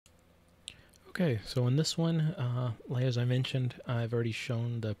Okay, so in this one, as I mentioned, I've already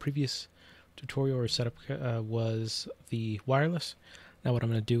shown the previous tutorial or setup was the wireless. Now what I'm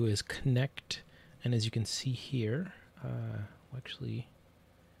going to do is connect, and as you can see here,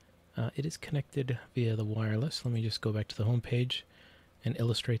 it is connected via the wireless. Let me just go back to the home page and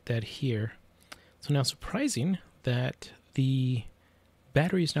illustrate that here. So now surprising that the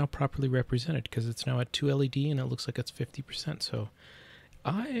battery is now properly represented because it's now at 2 LED and it looks like it's 50%. So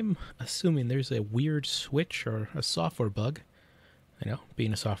I'm assuming there's a weird switch or a software bug. I know,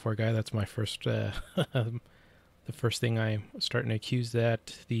 being a software guy, that's my first, the first thing I'm starting to accuse,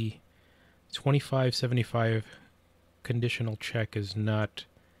 that the 2575 conditional check is not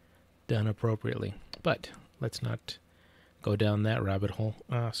done appropriately. But let's not go down that rabbit hole.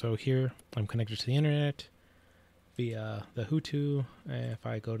 So here I'm connected to the internet via the HooToo. If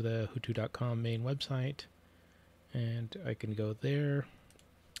I go to the HooToo.com main website, and I can go there.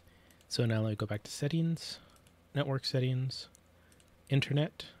 So now let me go back to settings, network settings,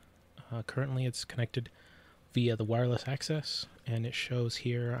 internet. Currently it's connected via the wireless access, and it shows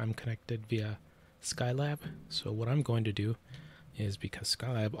here I'm connected via Skylab. So what I'm going to do is, because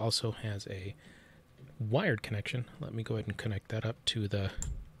Skylab also has a wired connection, let me go ahead and connect that up to the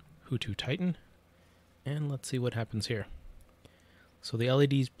HooToo Titan, and let's see what happens here. So the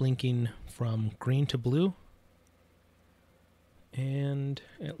LED is blinking from green to blue, and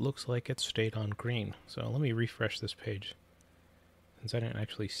it looks like it stayed on green. So let me refresh this page, since I didn't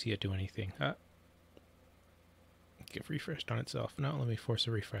actually see it do anything. Get refreshed on itself. Now let me force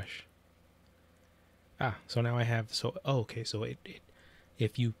a refresh. So now I have, okay, so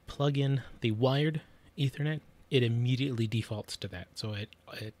if you plug in the wired Ethernet, it immediately defaults to that. So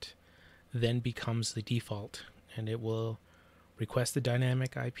it then becomes the default, and it will request the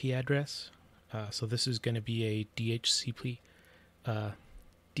dynamic IP address. So this is going to be a DHCP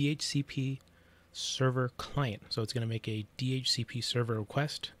server client. So it's going to make a DHCP server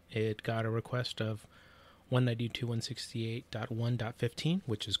request. It got a request of 192.168.1.15,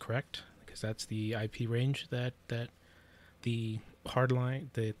 which is correct, because that's the IP range that the hardline,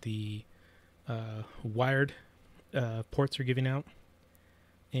 the wired ports are giving out.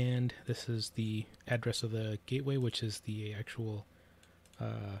 And this is the address of the gateway, which is the actual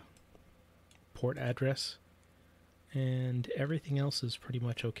port address. And everything else is pretty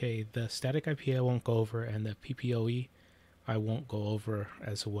much okay. The static IP I won't go over, and the PPOE I won't go over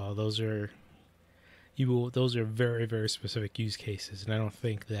as well. Those are very, very specific use cases, and I don't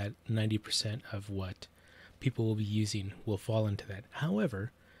think that 90% of what people will be using will fall into that.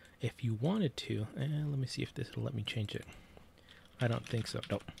 However, if you wanted to, let me see if this will let me change it. I don't think so.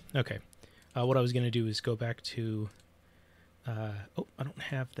 Nope. Okay. What I was going to do is go back to... I don't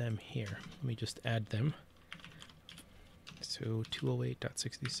have them here. Let me just add them. So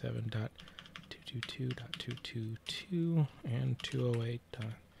 208.67.222.222 and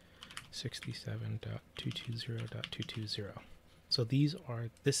 208.67.220.220. So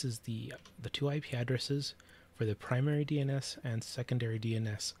this is the two IP addresses for the primary DNS and secondary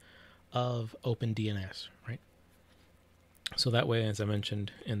DNS of OpenDNS, right? So that way, as I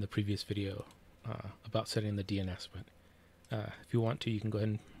mentioned in the previous video about setting the DNS, but if you want to, you can go ahead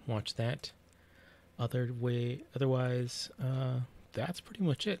and watch that. Otherwise, that's pretty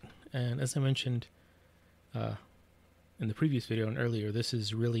much it. And as I mentioned in the previous video and earlier, this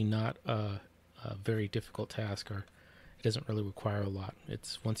is really not a very difficult task, or it doesn't really require a lot.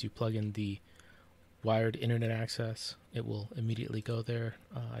 It's once you plug in the wired internet access, it will immediately go there.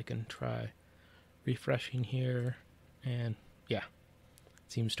 I can try refreshing here, and yeah,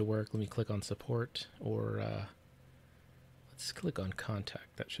 it seems to work. Let me click on support, or let's click on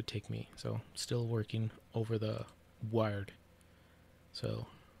contact. That should take me. So still working over the wired. So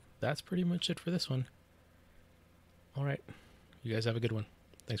that's pretty much it for this one. All right, you guys have a good one.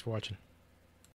 Thanks for watching.